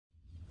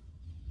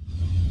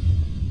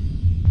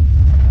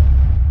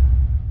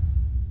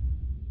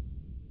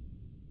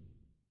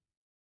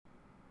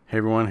Hey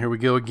everyone, here we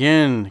go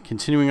again,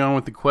 continuing on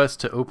with the quest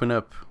to open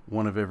up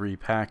one of every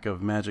pack of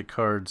Magic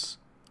cards,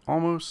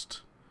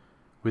 almost,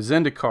 with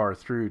Zendikar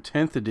through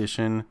 10th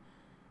edition.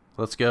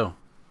 Let's go.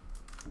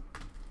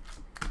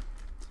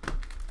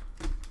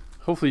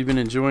 Hopefully you've been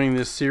enjoying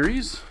this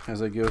series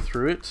as I go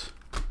through it.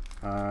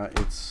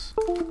 It's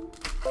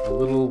a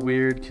little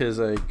weird because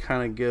I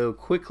kind of go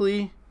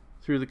quickly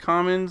through the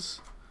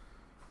commons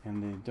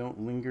and they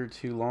don't linger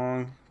too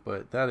long,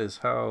 but that is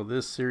how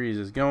this series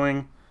is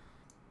going.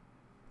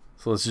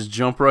 So let's just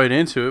jump right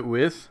into it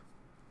with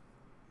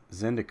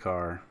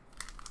Zendikar.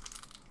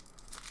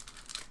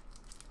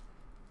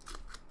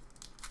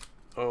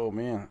 Oh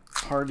man,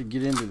 hard to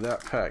get into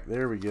that pack.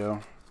 There we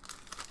go.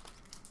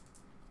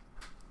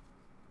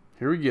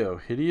 Here we go,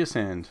 Hideous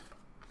End,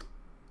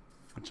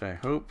 which I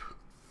hope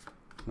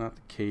is not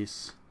the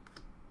case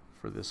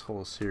for this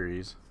whole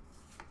series.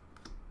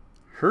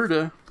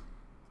 Herda,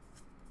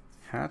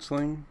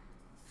 Hatchling,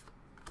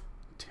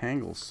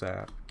 Tangle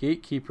Sap,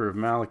 Gatekeeper of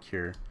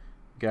Malakir,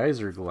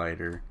 Geyser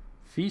Glider,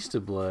 Feast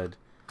of Blood,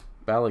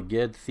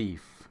 Balaged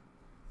Thief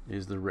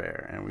is the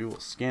rare, and we will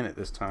scan it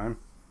this time.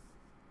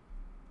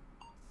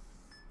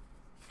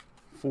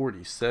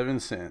 47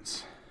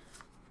 cents.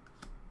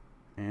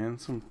 And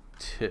some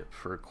tip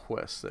for a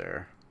quest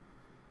there.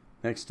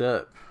 Next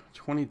up,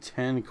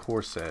 2010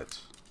 core set,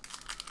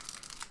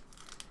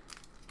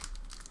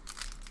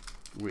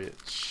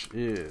 which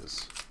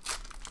is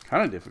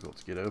kind of difficult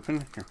to get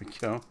open. Here we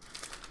go.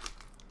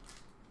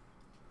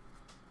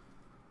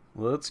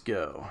 Let's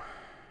go.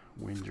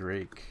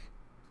 Windrake,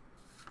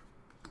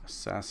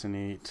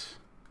 Assassinate,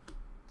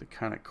 the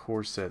kind of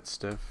core set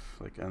stuff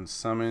like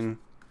Unsummon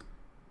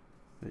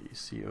that you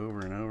see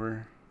over and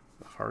over.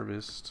 The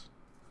Harvest.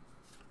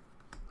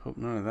 Hope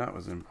none of that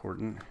was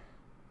important.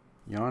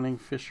 Yawning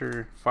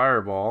Fisher,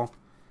 Fireball,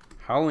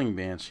 Howling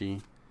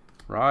Banshee,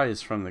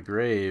 Rise from the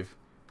Grave,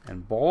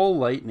 and Ball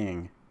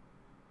Lightning.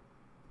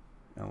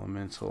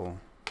 Elemental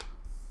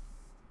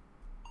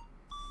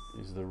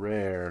is the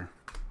rare.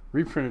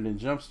 Reprinted in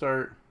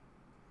Jumpstart,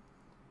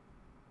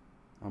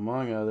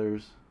 among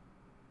others.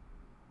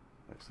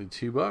 Actually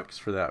 $2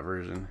 for that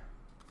version.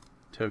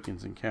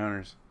 Tokens and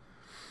counters.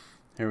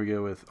 Here we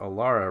go with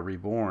Alara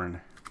Reborn.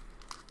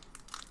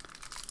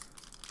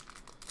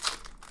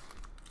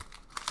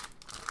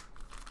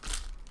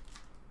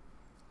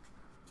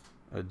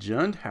 A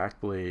Jund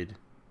Hackblade,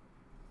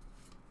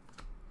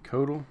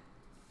 Codal,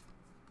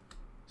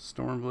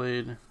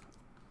 Stormblade,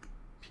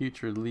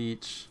 Putrid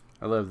Leech.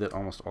 I love that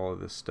almost all of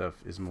this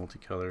stuff is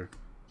multicolor.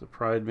 The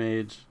Pride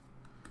Mage,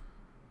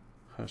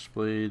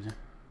 Hushblade,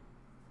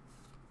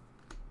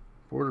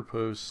 Border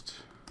Post,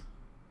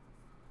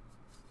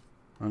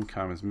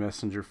 Uncommons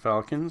Messenger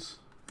Falcons,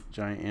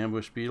 Giant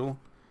Ambush Beetle,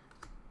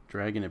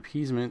 Dragon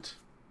Appeasement,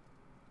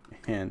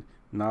 and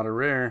not a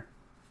rare,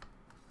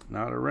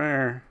 not a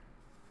rare,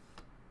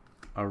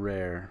 a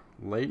rare,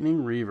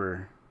 Lightning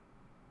Reaver,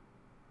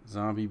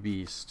 Zombie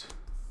Beast.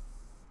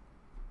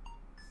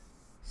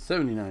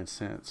 79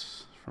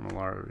 cents from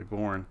Alara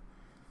Reborn.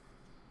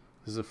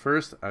 This is the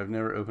first. I've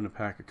never opened a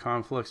pack of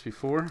Conflux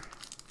before.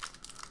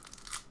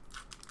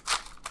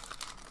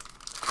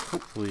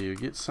 Hopefully you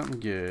get something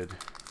good.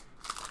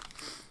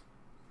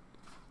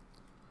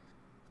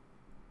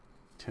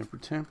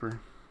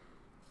 Temper.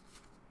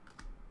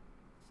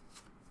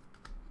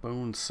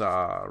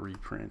 Bonesaw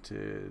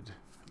reprinted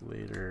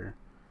later.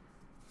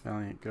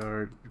 Valiant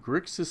Guard.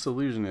 Grixis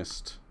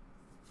Illusionist.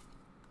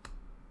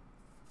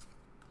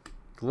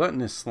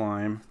 Gluttonous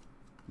Slime,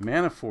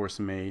 Mana Force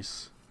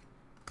Mace,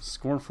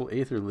 Scornful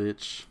Aether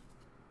Lich,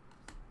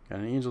 got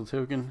an Angel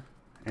Token,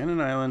 and an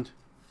Island,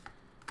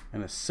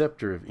 and a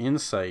Scepter of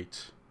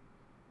Insight,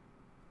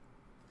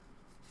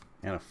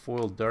 and a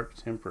foiled Dark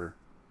Temper.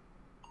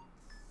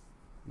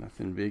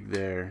 Nothing big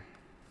there.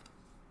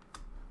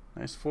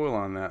 Nice foil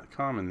on that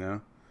common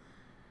though.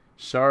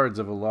 Shards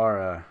of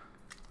Alara.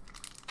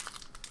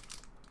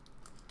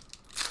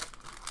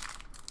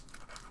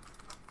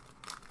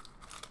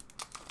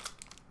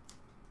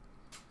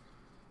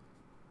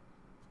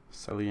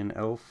 Celian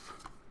Elf,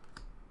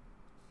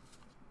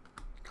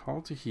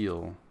 Call to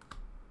Heal,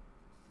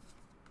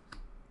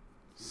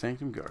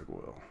 Sanctum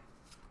Gargoyle,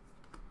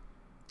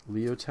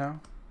 Leotau,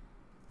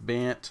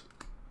 Bant,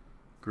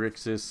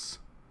 Grixis,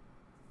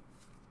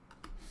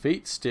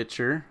 Fate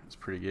Stitcher, that's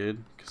pretty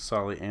good,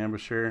 Kasali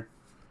Ambusher,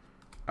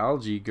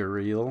 Algae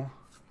Gareel,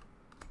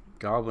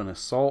 Goblin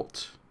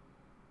Assault,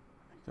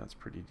 I think that's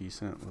pretty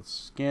decent. Let's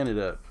scan it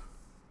up.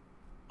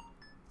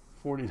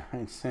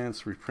 49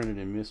 cents, reprinted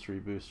in Mystery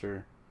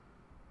Booster.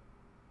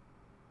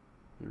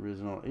 The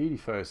original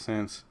 85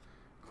 cents.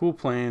 Cool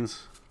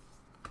Plains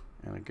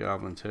and a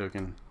Goblin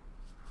Token.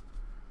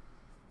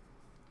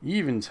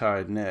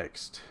 Eventide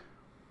next.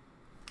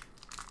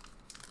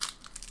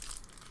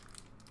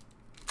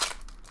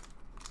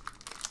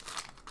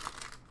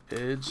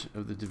 Edge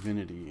of the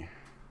Divinity.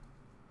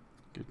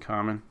 Good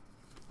common.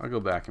 I'll go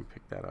back and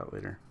pick that out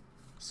later.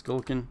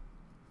 Skulkin.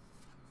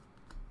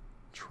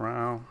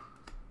 Trow.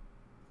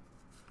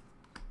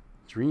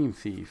 Dream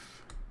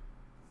Thief.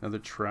 Another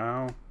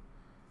Trow.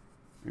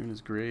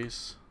 Una's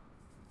Grace.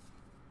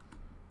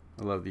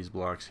 I love these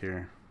blocks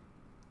here.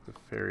 The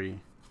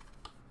fairy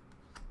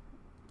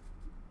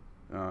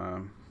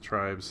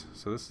tribes.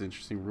 So this is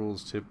interesting.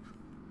 Rules tip.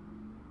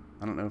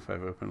 I don't know if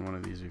I've opened one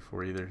of these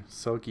before either.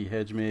 Sulky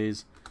Hedge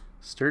Maze,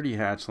 Sturdy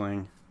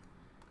Hatchling,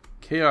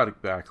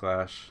 Chaotic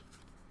Backlash,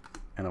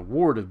 and a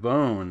Ward of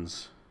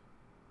Bones.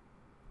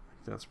 I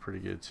think that's pretty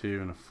good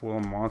too. And a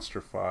foil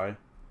Monsterfy.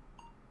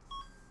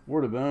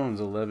 Ward of Bones,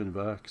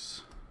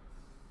 $11.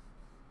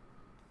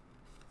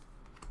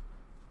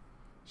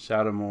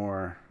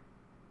 Shadowmoor.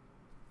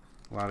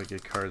 A lot of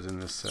good cards in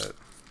this set.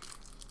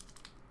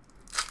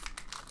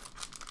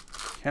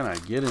 Can I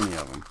get any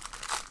of them?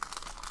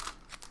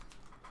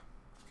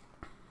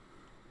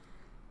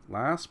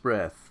 Last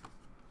Breath.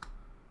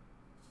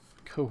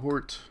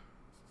 Cohort.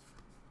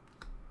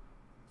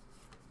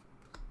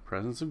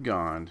 Presence of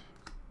Gond.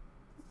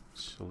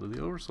 Shield of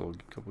the Oversoul.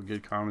 A couple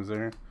good commons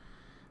there.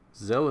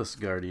 Zealous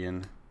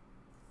Guardian.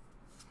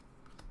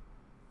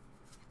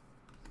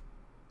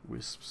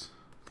 Wisps.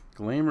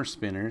 Glamour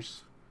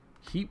Spinners.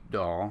 Heap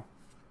Doll.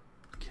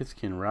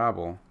 Kithkin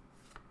Rabble.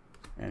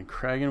 And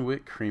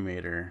Kragenwit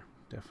Cremator.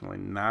 Definitely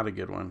not a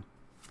good one.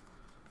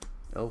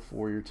 Elf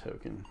Warrior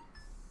Token.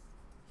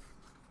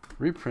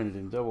 Reprinted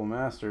in Double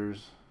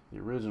Masters. The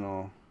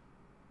original.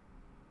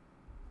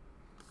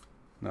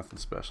 Nothing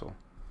special.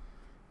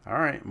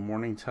 Alright,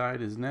 Morning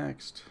Tide is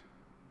next.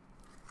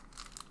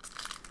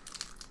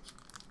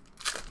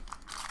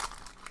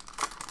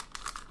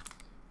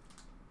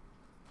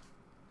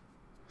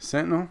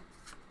 Sentinel.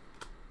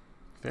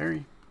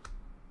 Fairy.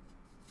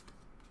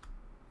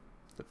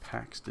 The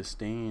Pax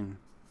Disdain.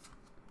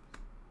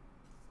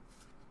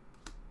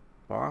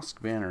 Bosk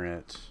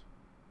Banneret.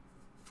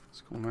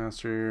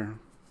 Schoolmaster.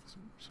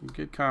 Some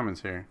good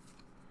comments here.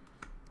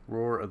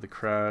 Roar of the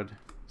Crowd.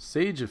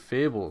 Sage of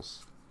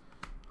Fables.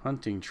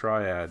 Hunting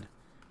Triad.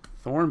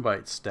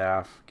 Thornbite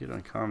Staff. Good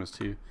uncommons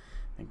too.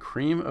 And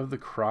Cream of the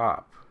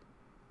Crop.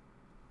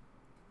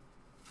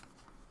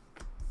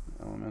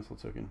 Elemental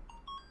token.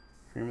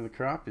 Cream of the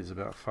Crop is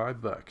about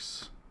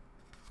 $5.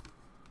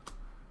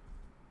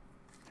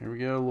 Here we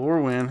go,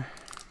 Lorwyn.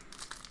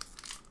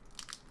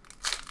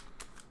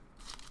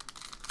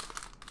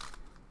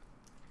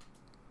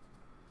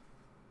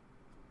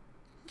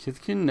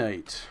 Kithkin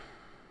Knight.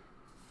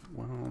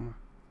 Well,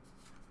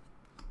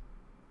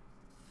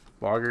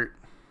 Boggart.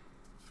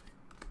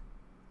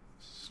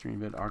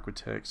 Streambed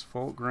Aquatex.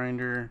 Fault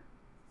Grinder.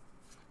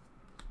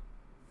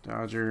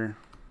 Dodger.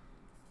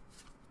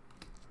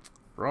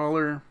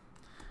 Brawler.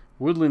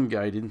 Woodland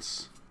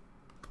Guidance.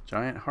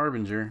 Giant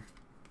Harbinger.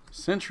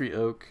 Century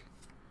Oak.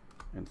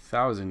 And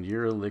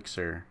 1000-Year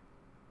Elixir.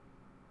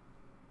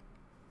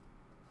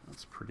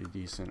 That's pretty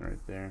decent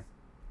right there.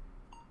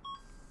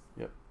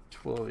 Yep,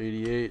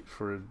 $12.88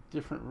 for a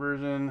different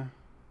version.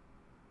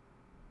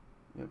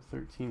 Yep,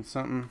 13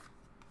 something.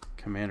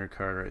 Commander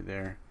card right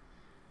there.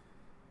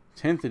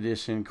 10th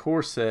edition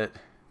core set.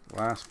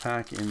 Last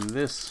pack in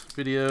this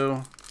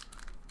video.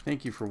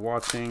 Thank you for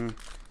watching.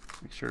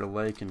 Make sure to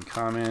like and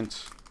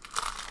comment.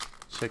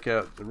 Check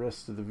out the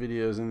rest of the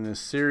videos in this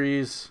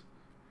series.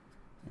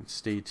 And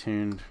stay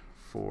tuned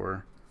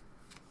for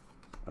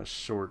a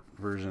short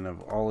version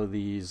of all of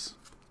these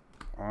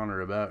on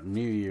or about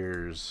New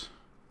Year's.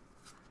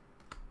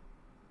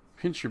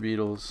 Pincher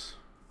Beetles.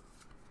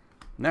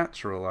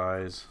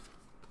 Naturalize.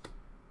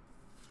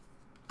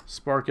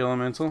 Spark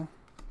Elemental.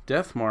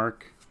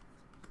 Deathmark.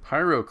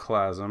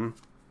 Pyroclasm.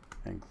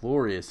 And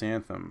Glorious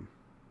Anthem.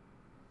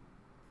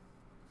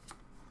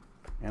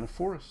 And a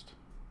Forest.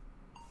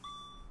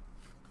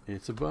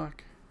 It's $1.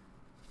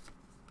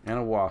 And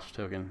a Wasp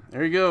token.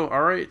 There you go.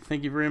 All right.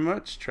 Thank you very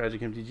much.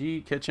 Tragic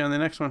MTG. Catch you on the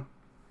next one.